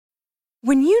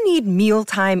When you need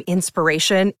mealtime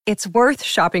inspiration, it's worth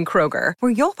shopping Kroger,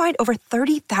 where you'll find over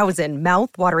 30,000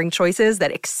 mouth-watering choices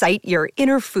that excite your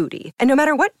inner foodie. And no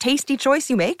matter what tasty choice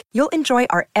you make, you'll enjoy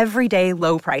our everyday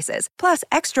low prices, plus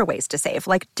extra ways to save,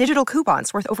 like digital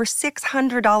coupons worth over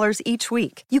 $600 each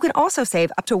week. You can also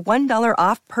save up to $1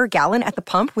 off per gallon at the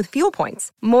pump with fuel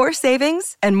points. More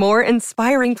savings and more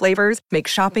inspiring flavors make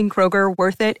shopping Kroger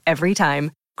worth it every time.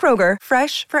 Kroger,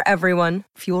 fresh for everyone.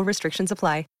 Fuel restrictions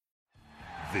apply.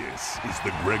 This is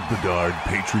the Greg Bedard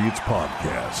Patriots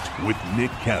Podcast with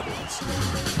Nick Cattles.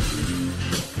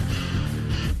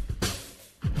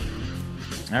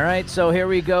 All right, so here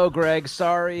we go, Greg.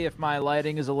 Sorry if my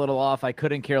lighting is a little off. I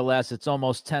couldn't care less. It's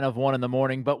almost 10 of 1 in the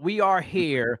morning, but we are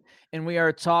here, and we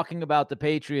are talking about the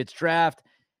Patriots draft.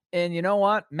 And you know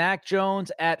what? Mac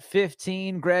Jones at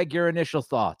 15. Greg, your initial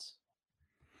thoughts?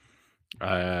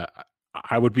 I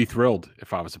would be thrilled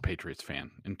if I was a Patriots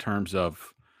fan in terms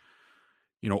of,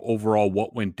 overall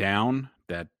what went down,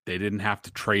 that they didn't have to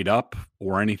trade up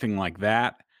or anything like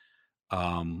that.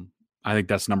 I think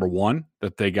that's number one,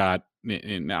 that they got,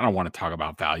 and I don't want to talk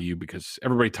about value because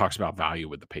everybody talks about value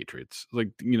with the Patriots. Like,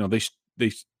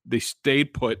 they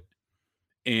stayed put.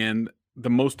 And the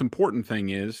most important thing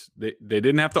is they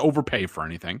didn't have to overpay for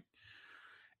anything.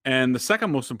 And the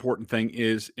second most important thing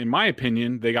is, in my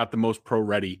opinion, they got the most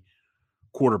pro-ready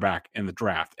quarterback in the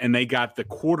draft. And they got the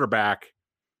quarterback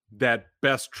that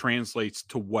best translates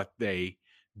to what they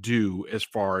do as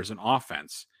far as an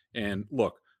offense. And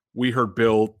look, we heard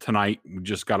Bill tonight, we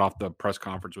just got off the press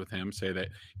conference with him, say that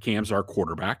Cam's our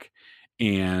quarterback.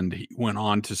 And he went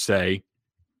on to say,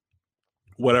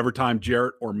 whatever time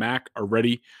Jarrett or Mac are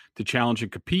ready to challenge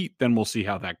and compete, then we'll see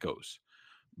how that goes.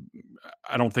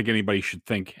 I don't think anybody should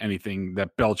think anything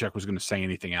that Belichick was going to say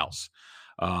anything else.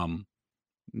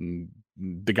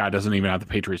 The guy doesn't even have the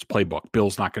Patriots playbook.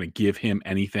 Bill's not going to give him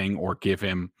anything or give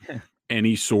him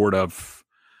any sort of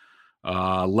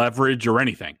leverage or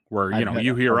anything where,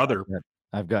 you hear other.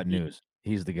 I've got news.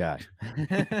 He's the guy.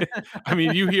 I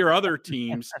mean, you hear other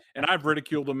teams, and I've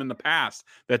ridiculed them in the past,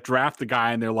 that draft the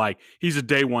guy and they're like, he's a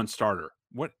day one starter.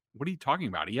 What are you talking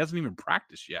about? He hasn't even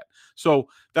practiced yet. So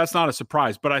that's not a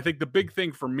surprise. But I think the big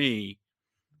thing for me,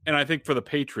 and I think for the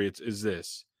Patriots, is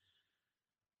this.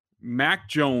 Mac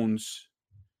Jones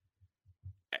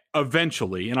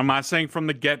eventually, and I'm not saying from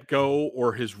the get-go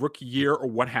or his rookie year or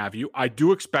what have you, I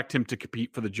do expect him to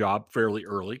compete for the job fairly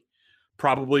early,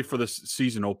 probably for the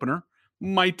season opener.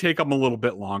 Might take him a little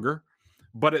bit longer.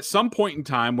 But at some point in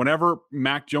time, whenever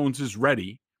Mac Jones is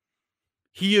ready,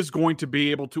 he is going to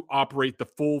be able to operate the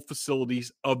full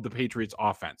facilities of the Patriots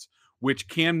offense, which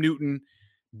Cam Newton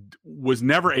was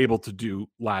never able to do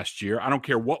last year. I don't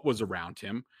care what was around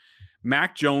him.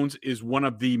 Mac Jones is one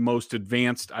of the most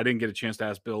advanced. I didn't get a chance to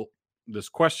ask Bill this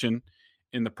question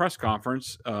in the press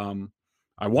conference.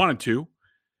 I wanted to,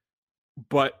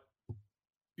 but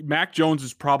Mac Jones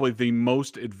is probably the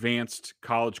most advanced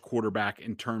college quarterback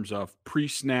in terms of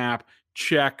pre-snap,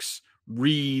 checks,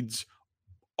 reads,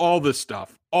 all this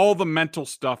stuff, all the mental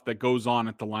stuff that goes on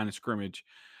at the line of scrimmage.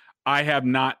 I have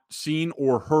not seen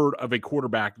or heard of a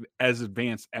quarterback as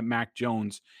advanced at Mac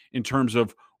Jones in terms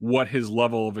of what his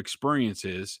level of experience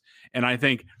is. And I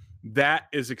think that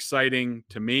is exciting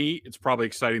to me. It's probably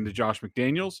exciting to Josh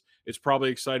McDaniels. It's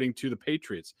probably exciting to the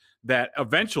Patriots that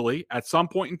eventually, at some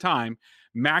point in time,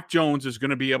 Mac Jones is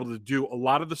going to be able to do a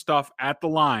lot of the stuff at the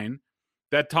line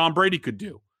that Tom Brady could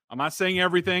do. I'm not saying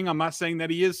everything. I'm not saying that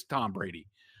he is Tom Brady.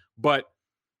 But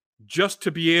just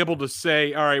to be able to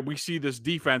say, all right, we see this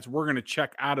defense, we're going to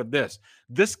check out of this.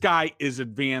 This guy is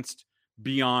advanced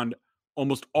beyond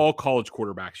almost all college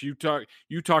quarterbacks.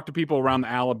 You talk to people around the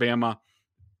Alabama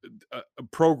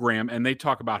program, and they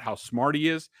talk about how smart he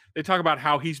is. They talk about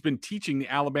how he's been teaching the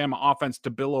Alabama offense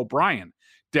to Bill O'Brien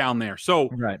down there. So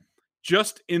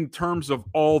just in terms of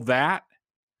all that,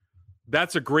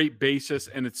 that's a great basis,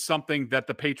 and it's something that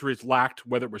the Patriots lacked,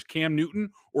 whether it was Cam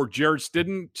Newton or Jared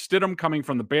Stidham coming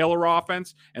from the Baylor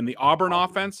offense and the Auburn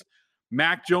offense.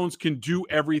 Mac Jones can do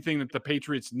everything that the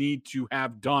Patriots need to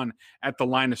have done at the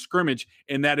line of scrimmage,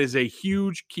 and that is a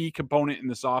huge key component in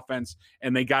this offense,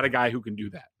 and they got a guy who can do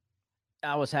that.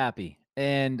 I was happy,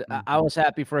 and I was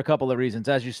happy for a couple of reasons.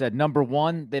 As you said, number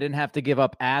one, they didn't have to give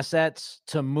up assets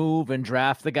to move and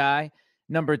draft the guy.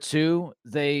 Number two,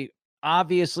 they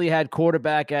obviously had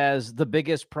quarterback as the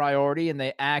biggest priority, and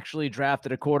they actually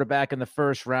drafted a quarterback in the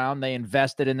first round. They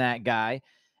invested in that guy.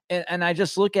 And I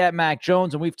just look at Mac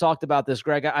Jones, and we've talked about this,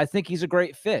 Greg. I think he's a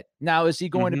great fit. Now, is he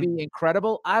going to be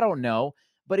incredible? I don't know,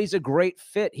 but he's a great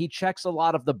fit. He checks a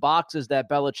lot of the boxes that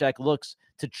Belichick looks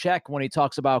to check when he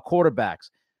talks about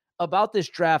quarterbacks. About this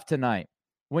draft tonight,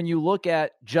 when you look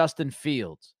at Justin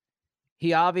Fields,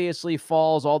 he obviously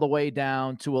falls all the way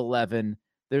down to 11.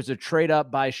 There's a trade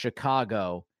up by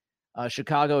Chicago.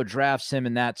 Chicago drafts him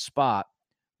in that spot.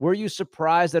 Were you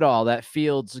surprised at all that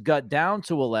Fields got down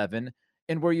to 11?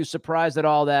 And were you surprised at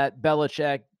all that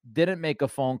Belichick didn't make a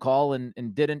phone call and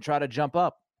didn't try to jump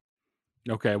up?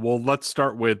 Okay, well, let's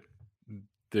start with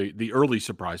the early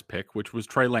surprise pick, which was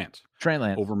Trey Lance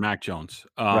over Mac Jones.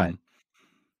 Right.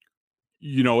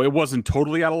 It wasn't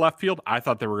totally out of left field. I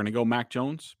thought they were going to go Mac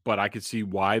Jones, but I could see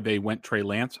why they went Trey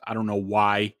Lance. I don't know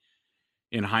why,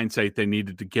 in hindsight, they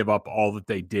needed to give up all that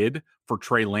they did for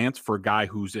Trey Lance for a guy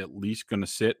who's at least going to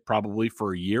sit probably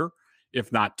for a year,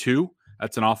 if not two.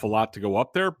 That's an awful lot to go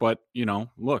up there. But,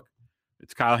 look,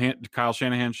 it's Kyle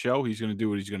Shanahan's show. He's going to do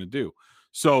what he's going to do.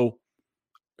 So,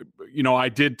 I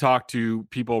did talk to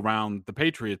people around the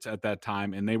Patriots at that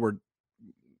time, and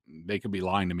they could be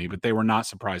lying to me, but they were not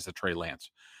surprised that Trey Lance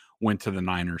went to the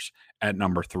Niners at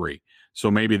number 3.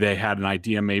 So maybe they had an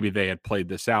idea, maybe they had played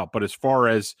this out. But as far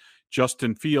as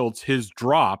Justin Fields, his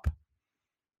drop,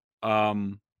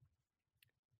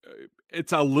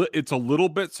 it's a little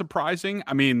bit surprising.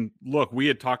 I mean, look, we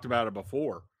had talked about it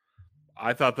before.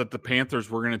 I thought that the Panthers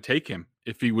were going to take him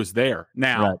if he was there.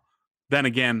 Now, Then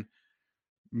again,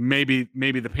 maybe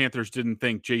the Panthers didn't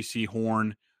think J.C.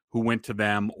 Horn, who went to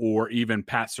them, or even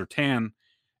Pat Surtain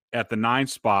at the 9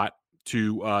 spot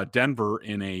to Denver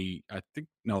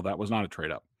that was not a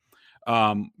trade up.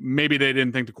 Maybe they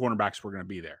didn't think the cornerbacks were going to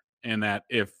be there, and that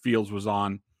if Fields was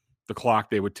on the clock,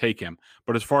 they would take him.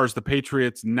 But as far as the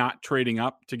Patriots not trading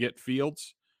up to get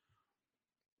Fields,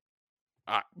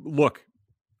 look,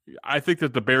 I think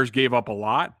that the Bears gave up a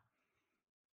lot.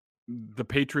 The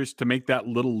Patriots, to make that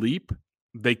little leap,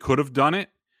 they could have done it.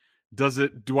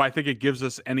 Do I think it gives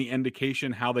us any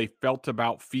indication how they felt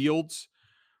about Fields?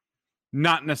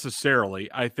 Not necessarily.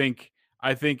 I think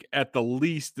at the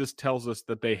least this tells us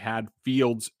that they had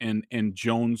Fields and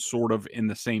Jones sort of in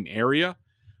the same area.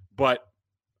 But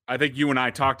I think you and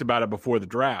I talked about it before the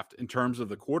draft in terms of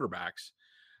the quarterbacks.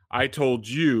 I told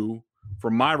you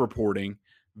from my reporting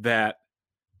that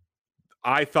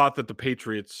I thought that the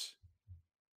Patriots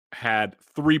had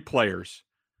 3 quarterbacks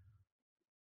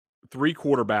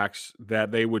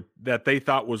that they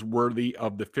thought was worthy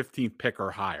of the 15th pick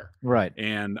or higher. Right.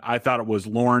 And I thought it was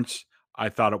Lawrence. I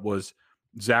thought it was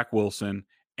Zach Wilson.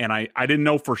 And I didn't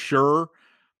know for sure,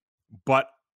 but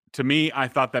to me, I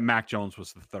thought that Mac Jones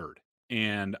was the 3rd.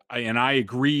 And I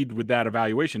agreed with that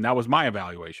evaluation. That was my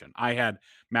evaluation. I had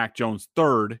Mac Jones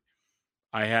 3rd.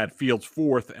 I had Fields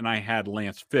 4th, and I had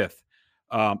Lance 5th.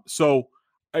 So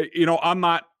I'm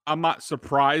not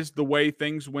surprised the way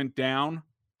things went down.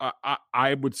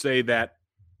 I would say that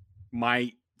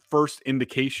my first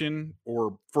indication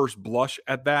or first blush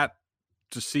at that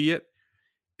to see it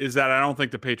is that I don't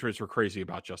think the Patriots were crazy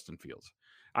about Justin Fields.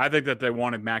 I think that they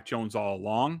wanted Mac Jones all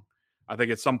along. I think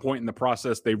at some point in the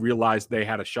process, they realized they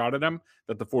had a shot at him,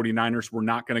 that the 49ers were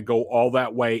not going to go all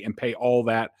that way and pay all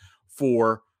that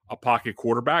for a pocket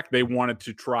quarterback. They wanted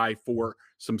to try for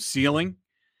some ceiling,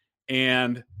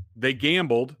 and they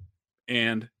gambled,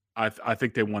 and I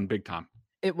think they won big time.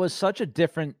 It was such a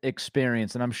different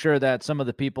experience. And I'm sure that some of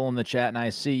the people in the chat, and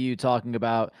I see you talking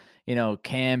about,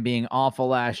 Cam being awful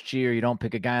last year. You don't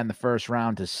pick a guy in the first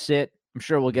round to sit. I'm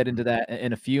sure we'll get into that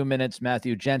in a few minutes.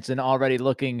 Matthew Jensen already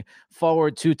looking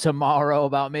forward to tomorrow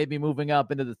about maybe moving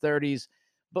up into the 30s.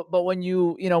 But when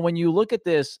you look at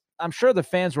this, I'm sure the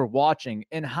fans were watching.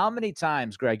 And how many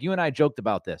times, Greg, you and I joked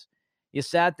about this. You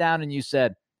sat down and you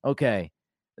said, okay,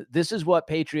 this is what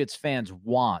Patriots fans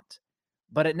want.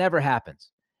 But it never happens.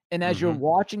 And as you're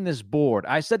watching this board,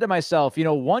 I said to myself,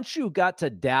 once you got to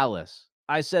Dallas,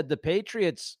 I said the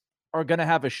Patriots are going to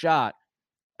have a shot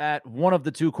at one of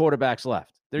the 2 quarterbacks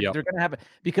left. They're going to have it,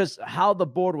 because how the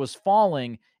board was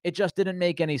falling, it just didn't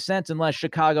make any sense unless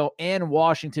Chicago and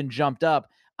Washington jumped up.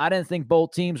 I didn't think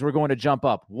both teams were going to jump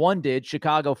up. One did,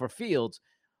 Chicago for Fields.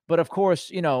 But of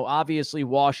course, obviously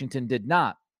Washington did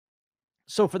not.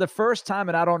 So for the first time,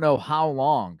 and I don't know how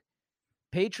long,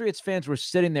 Patriots fans were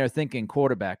sitting there thinking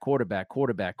quarterback.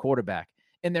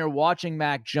 And they're watching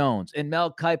Mac Jones. And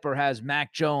Mel Kiper has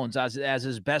Mac Jones as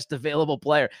his best available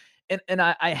player. And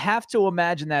I have to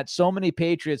imagine that so many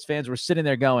Patriots fans were sitting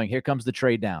there going, here comes the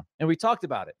trade down. And we talked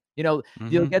about it.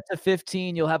 You'll get to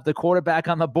 15, you'll have the quarterback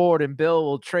on the board, and Bill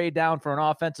will trade down for an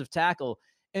offensive tackle.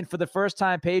 And for the first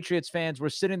time, Patriots fans were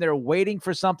sitting there waiting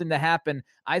for something to happen.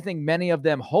 I think many of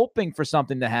them hoping for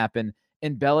something to happen.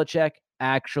 And Belichick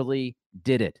actually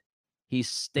did it. He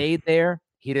stayed there.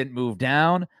 He didn't move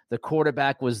down. The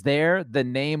quarterback was there. The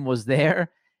name was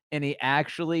there. And he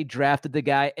actually drafted the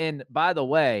guy. And by the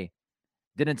way,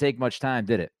 Didn't take much time,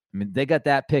 did it? I mean, they got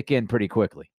that pick in pretty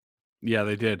quickly. Yeah,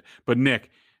 they did. But Nick,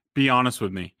 be honest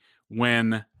with me.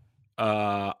 When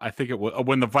I think it was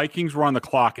when the Vikings were on the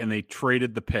clock and they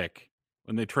traded the pick,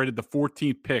 when they traded the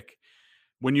 14th pick,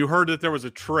 when you heard that there was a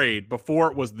trade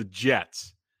before it was the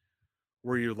Jets,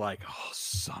 were you like, oh,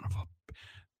 son of a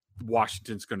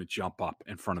Washington's going to jump up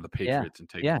in front of the Patriots and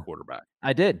take the quarterback?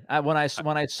 I did. When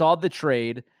I saw the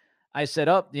trade, I said,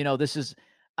 "Oh, this is."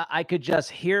 I could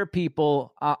just hear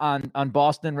people on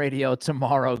Boston radio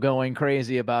tomorrow going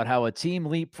crazy about how a team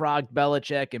leapfrogged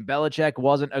Belichick and Belichick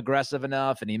wasn't aggressive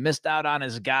enough and he missed out on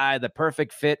his guy, the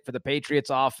perfect fit for the Patriots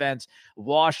offense.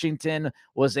 Washington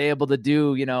was able to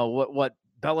do, what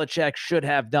Belichick should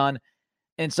have done.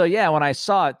 And so, when I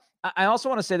saw it, I also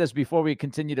want to say this before we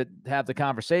continue to have the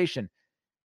conversation.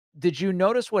 Did you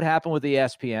notice what happened with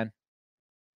ESPN?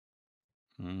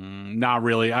 Not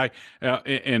really.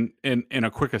 In a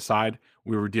quick aside,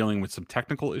 we were dealing with some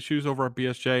technical issues over at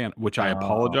BSJ, and which I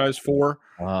apologize for.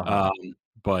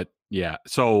 But yeah,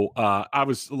 so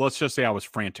let's just say I was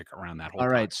frantic around that whole time.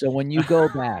 All right. So when you go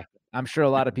back, I'm sure a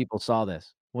lot of people saw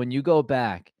this. When you go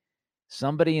back,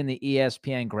 somebody in the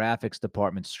ESPN graphics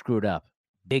department screwed up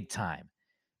big time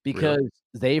because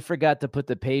they forgot to put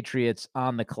the Patriots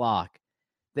on the clock.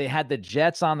 They had the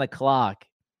Jets on the clock.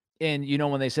 And,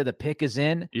 when they said the pick is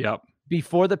in,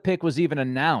 before the pick was even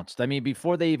announced, I mean,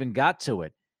 before they even got to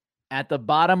it, at the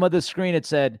bottom of the screen, it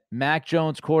said Mac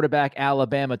Jones, quarterback,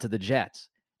 Alabama to the Jets.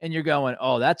 And you're going,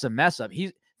 oh, that's a mess up.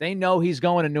 They know he's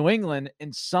going to New England,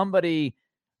 and somebody,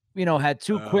 had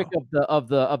too quick of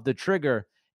the trigger.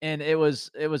 And it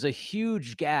was a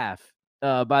huge gaffe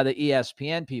by the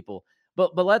ESPN people.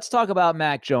 But let's talk about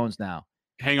Mac Jones now.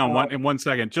 Hang on in 1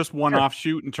 second. Just one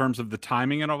offshoot in terms of the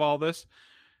timing and of all this.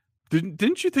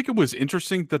 Didn't you think it was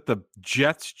interesting that the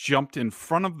Jets jumped in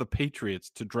front of the Patriots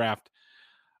to draft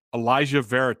Elijah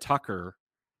Vera Tucker,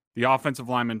 the offensive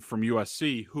lineman from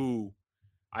USC, who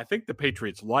I think the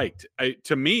Patriots liked?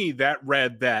 To me, that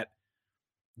read that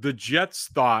the Jets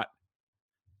thought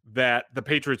that the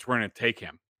Patriots were going to take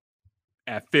him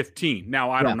at 15.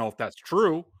 Now, I don't know if that's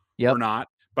true or not,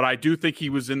 but I do think he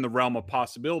was in the realm of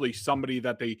possibility. Somebody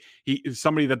that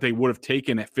they would have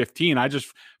taken at 15. I just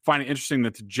find it interesting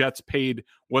that the Jets paid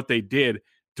what they did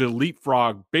to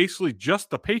leapfrog basically just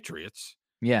the Patriots.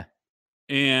 Yeah.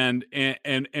 And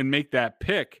make that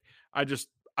pick. I just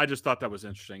thought that was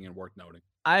interesting and worth noting.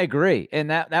 I agree. And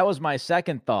that was my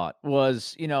second thought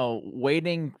was,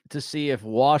 waiting to see if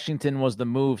Washington was the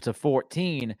move to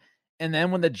 14. And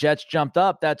then when the Jets jumped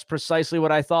up, that's precisely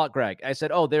what I thought, Greg. I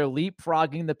said, oh, they're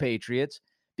leapfrogging the Patriots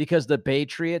because the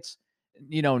Patriots,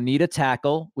 need a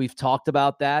tackle. We've talked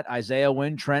about that. Isaiah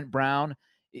Wynn, Trent Brown,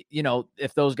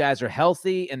 if those guys are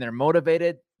healthy and they're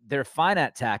motivated, they're fine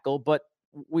at tackle. But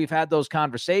we've had those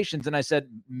conversations, and I said,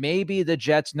 maybe the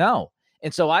Jets know.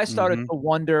 And so I started to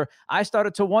wonder. I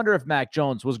started to wonder if Mac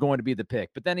Jones was going to be the pick.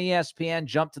 But then ESPN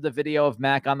jumped to the video of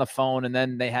Mac on the phone, and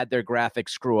then they had their graphics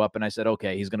screw up. And I said,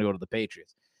 okay, he's going to go to the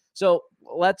Patriots. So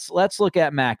let's look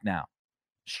at Mac now.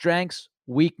 Strengths,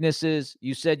 weaknesses.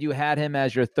 You said you had him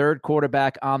as your third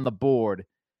quarterback on the board.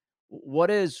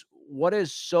 What is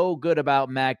so good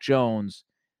about Mac Jones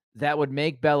that would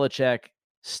make Belichick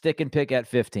stick and pick at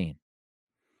 15?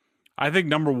 I think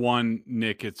number one,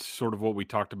 Nick, it's sort of what we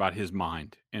talked about, his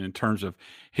mind, and in terms of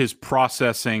his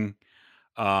processing,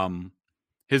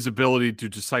 his ability to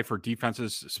decipher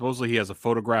defenses. Supposedly he has a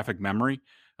photographic memory,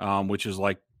 which is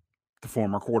like the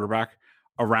former quarterback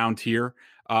around here.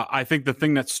 I think the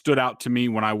thing that stood out to me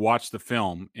when I watched the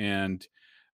film, and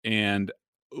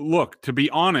look, to be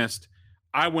honest,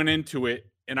 I went into it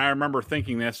and I remember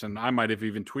thinking this, and I might have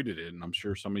even tweeted it, and I'm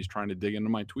sure somebody's trying to dig into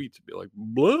my tweets and be like,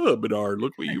 blah, Bedard,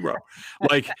 look what you wrote.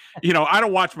 Like, I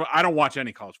don't watch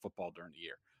any college football during the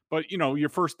year. But, your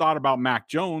first thought about Mac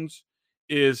Jones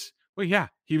is, well, yeah,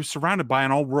 he was surrounded by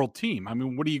an all-world team. I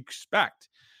mean, what do you expect?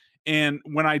 And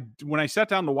when I sat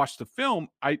down to watch the film,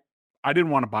 I didn't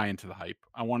want to buy into the hype.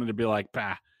 I wanted to be like,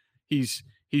 bah, he's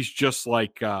just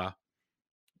like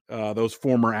those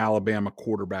former Alabama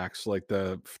quarterbacks, like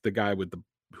the guy with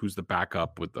who's the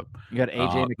backup with the you got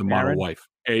AJ the model wife,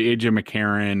 AJ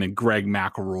McCarron and Greg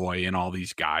McElroy and all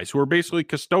these guys who are basically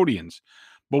custodians.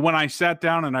 But when I sat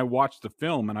down and I watched the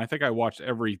film, and I think I watched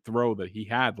every throw that he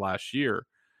had last year,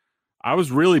 I was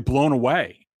really blown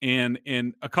away. And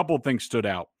a couple of things stood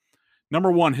out. Number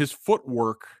one, his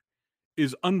footwork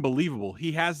is unbelievable.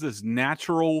 He has this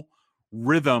natural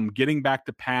rhythm getting back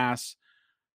to pass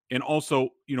and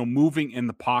also, moving in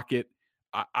the pocket.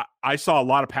 I saw a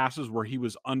lot of passes where he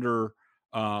was under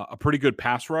a pretty good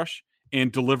pass rush and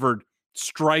delivered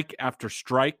strike after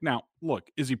strike. Now, look,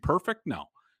 is he perfect? No.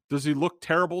 Does he look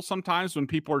terrible sometimes when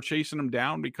people are chasing him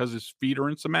down because his feet are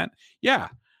in cement? Yeah.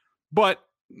 But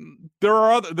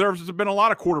there's been a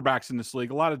lot of quarterbacks in this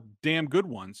league, a lot of damn good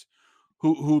ones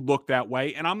who look that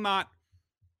way. And I'm not,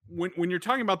 when you're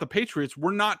talking about the Patriots,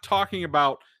 we're not talking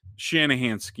about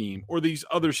Shanahan's scheme or these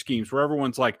other schemes where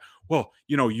everyone's like, well,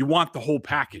 you want the whole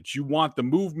package. You want the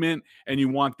movement and you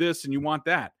want this and you want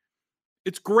that.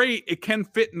 It's great. It can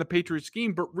fit in the Patriots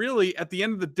scheme, but really at the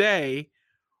end of the day,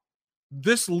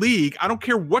 this league, I don't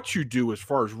care what you do as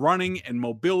far as running and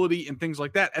mobility and things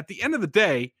like that. At the end of the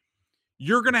day,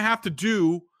 you're going to have to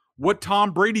do what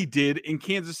Tom Brady did in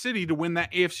Kansas City to win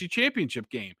that AFC Championship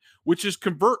game, which is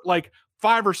convert like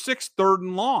 5 or 6 third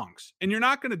and longs. And you're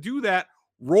not going to do that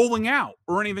rolling out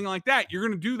or anything like that. You're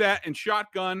going to do that in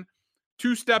shotgun,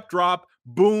 2-step drop,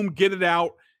 boom, get it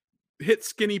out, hit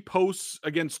skinny posts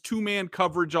against 2-man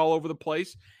coverage all over the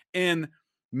place. And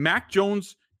Mac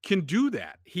Jones can do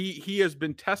that. He has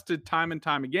been tested time and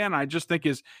time again. I just think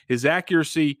his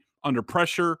accuracy under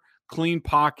pressure, clean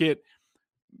pocket.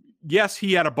 Yes,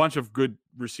 he had a bunch of good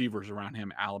receivers around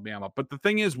him, Alabama. But the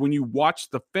thing is, when you watch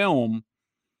the film,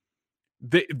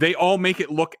 they all make it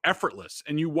look effortless.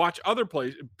 And you watch other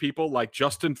people like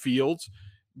Justin Fields,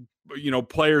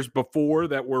 players before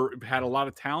that had a lot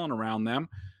of talent around them.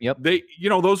 Yep.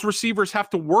 Those receivers have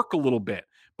to work a little bit.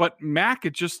 But Mac,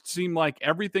 it just seemed like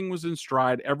everything was in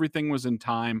stride, everything was in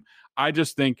time. I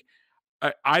think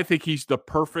he's the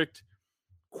perfect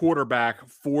quarterback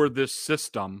for this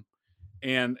system.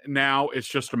 And now it's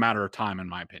just a matter of time, in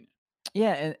my opinion.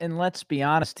 Yeah, and let's be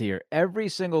honest here. Every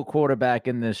single quarterback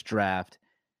in this draft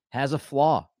has a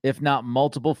flaw, if not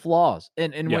multiple flaws.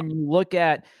 And when you look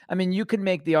at, you can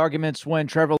make the arguments when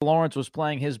Trevor Lawrence was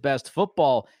playing his best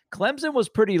football, Clemson was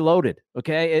pretty loaded,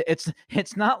 okay?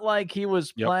 It's not like he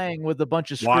was playing with a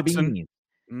bunch of screaming.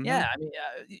 Mm-hmm. Yeah,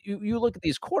 you look at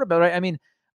these quarterbacks, right?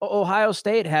 Ohio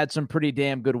State had some pretty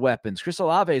damn good weapons. Chris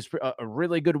Olave is a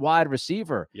really good wide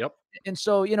receiver. Yep. And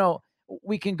so,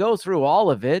 we can go through all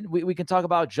of it. We can talk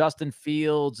about Justin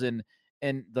Fields and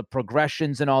the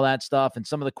progressions and all that stuff and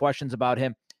some of the questions about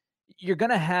him. You're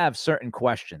going to have certain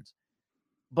questions,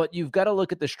 but you've got to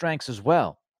look at the strengths as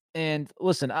well. And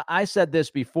listen, I said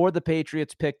this before the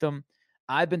Patriots picked him.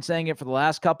 I've been saying it for the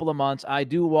last couple of months. I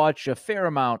do watch a fair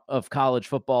amount of college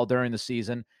football during the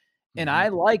season, and I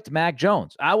liked Mac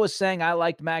Jones. I was saying I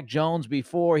liked Mac Jones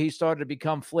before he started to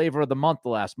become flavor of the month the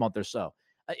last month or so.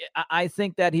 I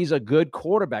think that he's a good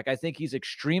quarterback. I think he's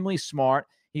extremely smart.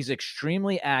 He's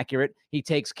extremely accurate. He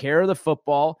takes care of the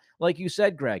football. Like you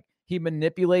said, Greg, he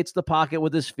manipulates the pocket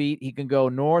with his feet. He can go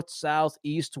north, south,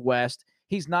 east, west.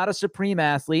 He's not a supreme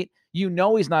athlete. He's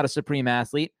not a supreme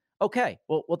athlete. Okay,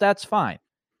 well, that's fine.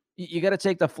 You got to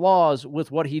take the flaws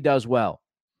with what he does well.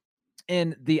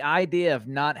 And the idea of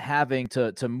not having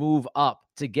to move up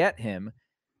to get him,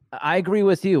 I agree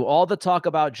with you. All the talk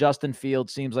about Justin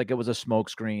Fields seems like it was a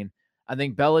smokescreen. I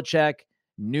think Belichick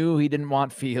knew he didn't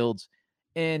want Fields.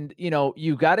 And,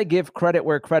 you got to give credit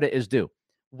where credit is due.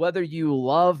 Whether you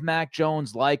love Mac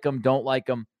Jones, like him, don't like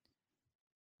him,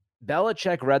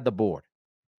 Belichick read the board.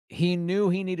 He knew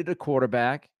he needed a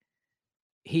quarterback.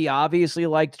 He obviously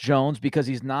liked Jones because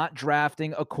he's not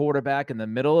drafting a quarterback in the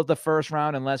middle of the first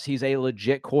round unless he's a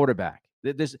legit quarterback.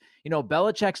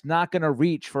 Belichick's not going to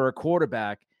reach for a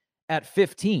quarterback at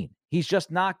 15. He's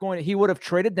just not going to. He would have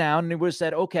traded down and he would have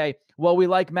said, okay, well, we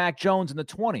like Mac Jones in the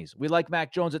 20s. We like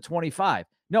Mac Jones at 25.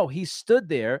 No, he stood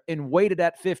there and waited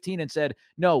at 15 and said,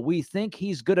 no, we think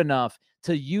he's good enough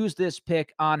to use this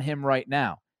pick on him right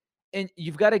now. And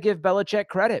you've got to give Belichick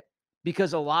credit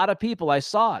because a lot of people, I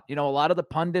saw it, a lot of the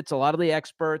pundits, a lot of the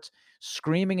experts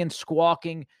screaming and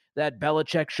squawking that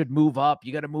Belichick should move up.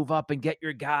 You got to move up and get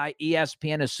your guy.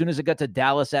 ESPN, as soon as it got to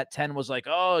Dallas at 10, was like,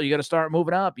 oh, you got to start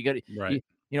moving up. You got to, right.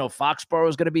 Foxborough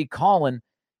is going to be calling.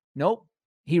 Nope.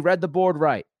 He read the board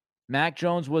right. Mac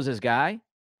Jones was his guy.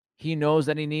 He knows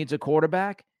that he needs a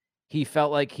quarterback. He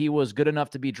felt like he was good enough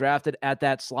to be drafted at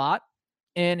that slot,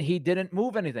 and he didn't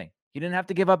move anything. He didn't have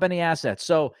to give up any assets.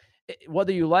 So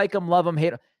whether you like him, love him,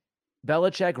 hate him,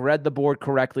 Belichick read the board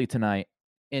correctly tonight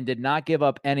and did not give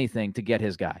up anything to get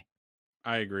his guy.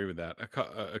 I agree with that.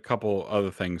 A couple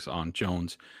other things on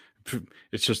Jones.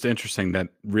 It's just interesting that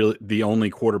really the only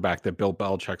quarterback that Bill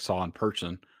Belichick saw in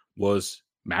person was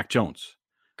Mac Jones.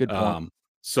 Good point.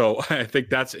 So I think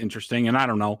that's interesting. And I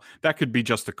don't know, that could be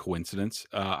just a coincidence.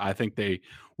 I think they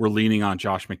were leaning on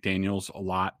Josh McDaniels a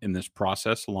lot in this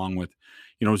process, along with,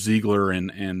 Ziegler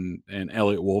and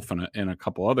Elliott Wolf and a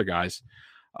couple other guys.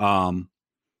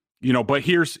 But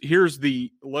here's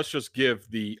let's just give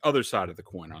the other side of the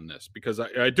coin on this, because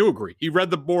I do agree. He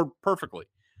read the board perfectly.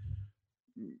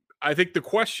 I think the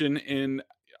question, and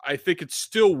I think it's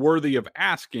still worthy of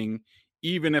asking,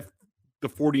 even if the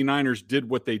 49ers did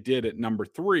what they did at number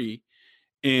 3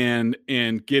 and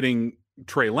getting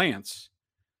Trey Lance.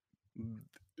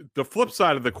 The flip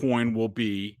side of the coin will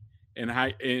be,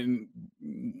 and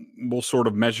we'll sort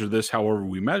of measure this however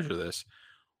we measure this.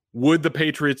 Would the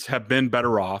Patriots have been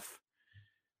better off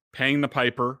paying the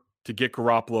piper to get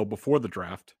Garoppolo before the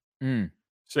draft,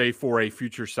 say for a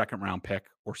future second-round pick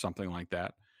or something like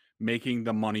that, making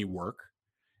the money work,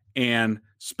 and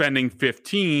spending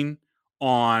 15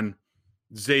 on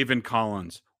Zaven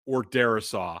Collins or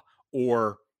Darisaw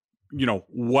or,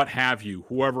 what have you,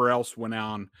 whoever else went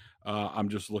on. I'm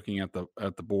just looking at the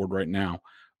board right now.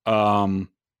 Jalen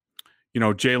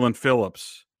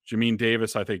Phillips, Jamin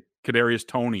Davis, I think Kadarius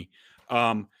Toney,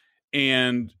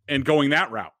 and going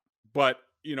that route. But,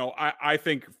 I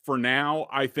think for now,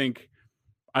 I think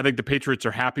the Patriots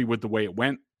are happy with the way it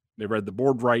went. They read the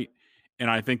board right. And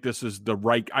I think this is the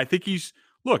right. I think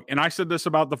and I said this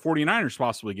about the 49ers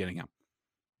possibly getting him.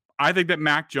 I think that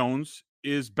Mac Jones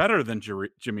is better than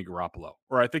Jimmy Garoppolo,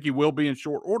 or I think he will be in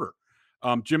short order.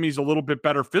 Jimmy's a little bit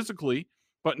better physically,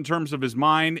 but in terms of his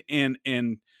mind and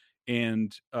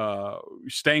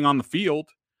staying on the field,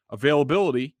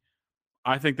 availability,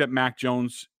 I think that Mac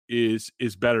Jones is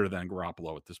better than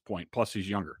Garoppolo at this point. Plus, he's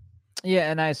younger.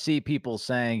 Yeah, and I see people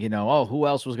saying, who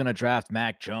else was going to draft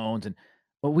Mac Jones?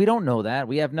 But we don't know that.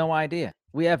 We have no idea.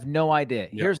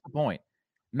 Here's the point.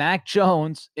 Mac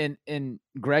Jones, and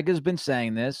Greg has been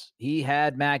saying this, he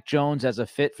had Mac Jones as a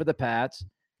fit for the Pats.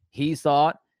 He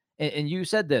thought, and you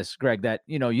said this, Greg, that,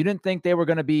 you didn't think they were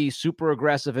going to be super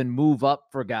aggressive and move up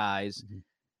for guys. Mm-hmm.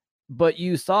 But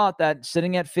you thought that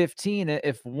sitting at 15,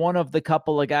 if one of the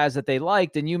couple of guys that they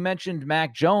liked, and you mentioned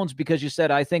Mac Jones because you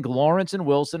said, I think Lawrence and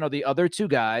Wilson are the other two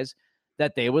guys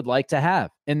that they would like to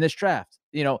have in this draft.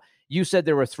 You said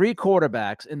there were 3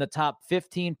 quarterbacks in the top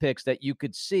 15 picks that you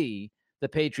could see the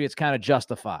Patriots kind of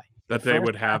justify. That they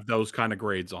would have those kind of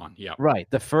grades on. Yeah. Right.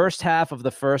 The first half of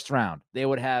the first round, they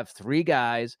would have 3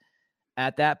 guys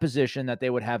at that position that they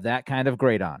would have that kind of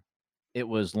grade on. It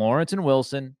was Lawrence and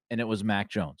Wilson, and it was Mac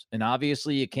Jones. And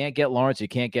obviously you can't get Lawrence, you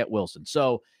can't get Wilson.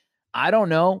 So I don't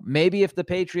know. Maybe if the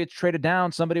Patriots traded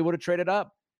down, somebody would have traded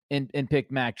up and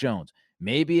picked Mac Jones.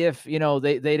 Maybe if,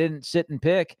 they didn't sit and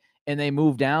pick and they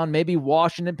moved down, maybe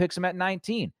Washington picks him at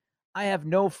 19. I have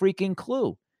no freaking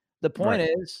clue. The point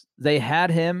is they had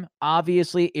him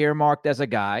obviously earmarked as a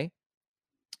guy.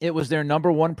 It was their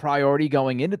number 1 priority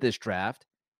going into this draft,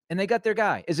 and they got their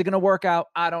guy. Is it going to work out?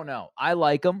 I don't know. I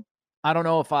like him. I don't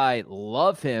know if I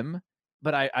love him,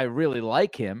 but I really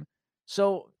like him.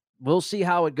 So we'll see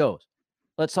how it goes.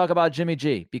 Let's talk about Jimmy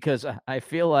G, because I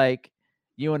feel like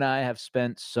you and I have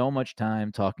spent so much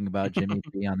time talking about Jimmy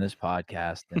G on this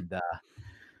podcast. And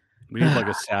we need like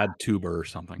a sad tuber or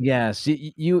something. Yes.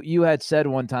 You had said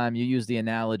one time, you used the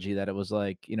analogy that it was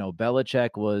like, Belichick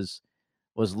was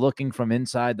looking from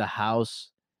inside the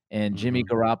house, and Jimmy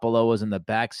Garoppolo was in the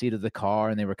back seat of the car,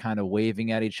 and they were kind of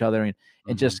waving at each other and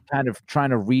just kind of trying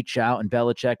to reach out, and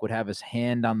Belichick would have his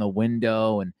hand on the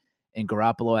window and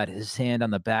Garoppolo had his hand on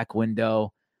the back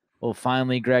window. Well,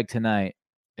 finally, Greg, tonight,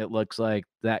 it looks like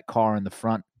that car in the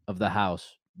front of the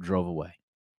house drove away.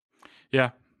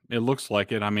 Yeah, it looks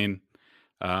like it. I mean,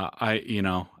 I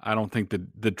don't think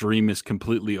the dream is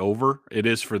completely over. It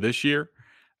is for this year.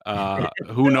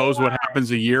 Who knows what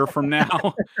happens a year from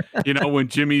now, when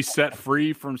Jimmy's set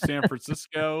free from San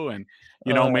Francisco, and,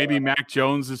 maybe Mac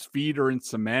Jones's feet are in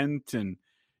cement, and,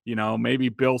 maybe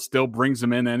Bill still brings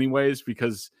him in anyways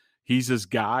because he's his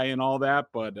guy and all that.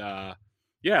 But,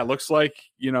 it looks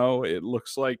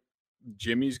like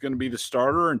Jimmy's going to be the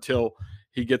starter until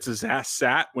he gets his ass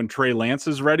sat when Trey Lance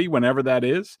is ready, whenever that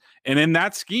is. And in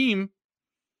that scheme,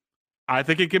 I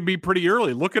think it can be pretty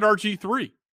early. Look at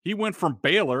RG3. He went from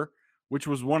Baylor, which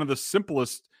was one of the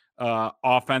simplest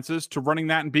offenses, to running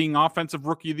that and being offensive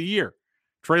rookie of the year.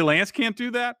 Trey Lance can't do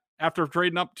that after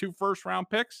trading up 2 first-round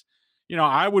picks.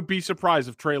 I would be surprised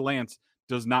if Trey Lance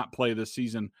does not play this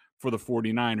season for the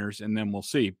 49ers, and then we'll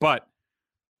see. But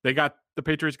the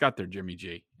Patriots got their Jimmy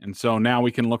G. And so now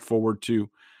we can look forward to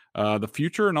the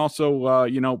future. And also,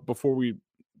 before we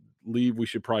leave, we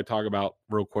should probably talk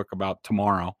real quick about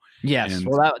tomorrow. Yes.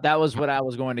 Well, that was what I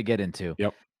was going to get into.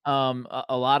 Yep.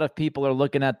 A lot of people are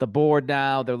looking at the board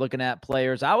now. They're looking at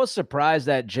players. I was surprised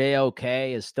that JOK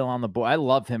is still on the board. I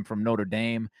love him from Notre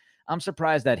Dame. I'm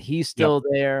surprised that he's still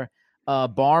there.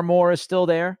 Barmore is still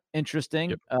there.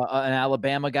 Interesting. An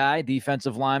Alabama guy,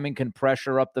 defensive lineman, can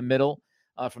pressure up the middle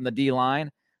from the D line.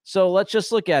 So let's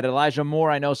just look at it. Elijah Moore.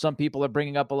 I know some people are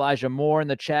bringing up Elijah Moore in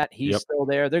the chat. He's still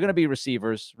there. They're going to be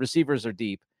receivers. Receivers are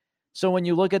deep. So when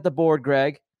you look at the board,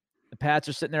 Greg, The Pats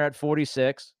are sitting there at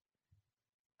 46.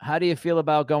 How do you feel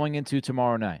about going into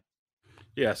tomorrow night?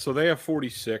 Yeah, so they have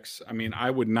 46. I mean, I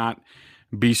would not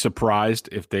be surprised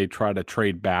if they try to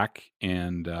trade back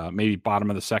and maybe bottom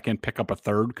of the second, pick up a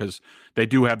third, because they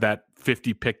do have that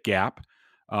 50 pick gap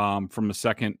from the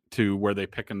second to where they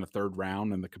pick in the third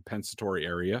round in the compensatory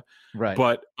area. Right.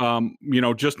 But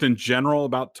just in general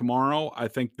about tomorrow, I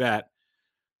think that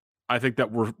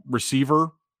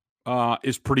receiver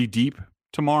is pretty deep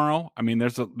tomorrow. I mean,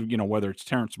 there's whether it's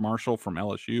Terrence Marshall from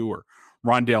LSU or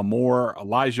Rondale Moore,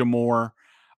 Elijah Moore,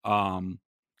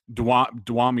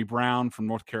 Duami Brown from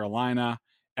North Carolina,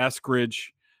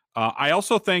 Eskridge. I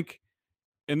also think,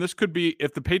 and this could be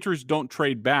if the Patriots don't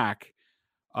trade back,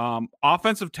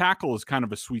 offensive tackle is kind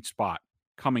of a sweet spot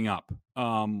coming up,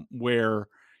 where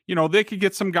they could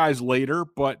get some guys later,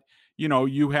 but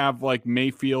you have like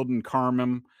Mayfield and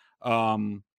Carmen,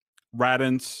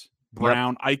 Radens,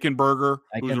 Brown, Eichenberger,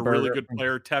 who's a really good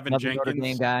player, Tevin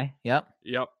Jenkins, guy. Yep.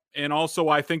 And also,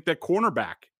 I think that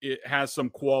cornerback, it has some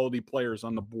quality players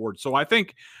on the board. So I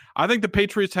think the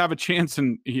Patriots have a chance.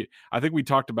 And I think we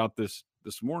talked about this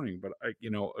morning, but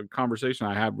a conversation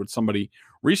I had with somebody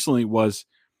recently was,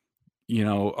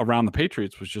 around the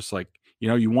Patriots was just like,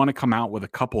 you want to come out with a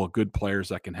couple of good players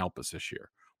that can help us this year.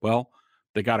 Well,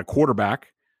 they got a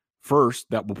quarterback first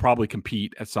that will probably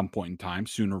compete at some point in time,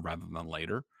 sooner rather than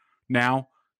later. Now,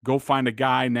 go find a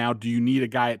guy. Now, do you need a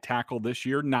guy at tackle this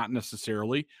year? Not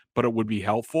necessarily, but it would be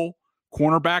helpful.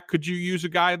 Cornerback, could you use a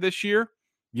guy this year?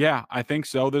 Yeah, I think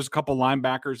so. There's a couple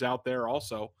linebackers out there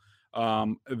also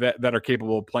that are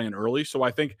capable of playing early. So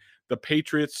I think the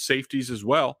Patriots safeties as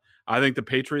well. I think the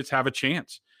Patriots have a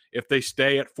chance if they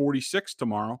stay at 46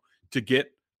 tomorrow to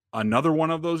get another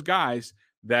one of those guys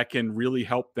that can really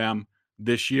help them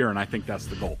this year. And I think that's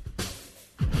the goal.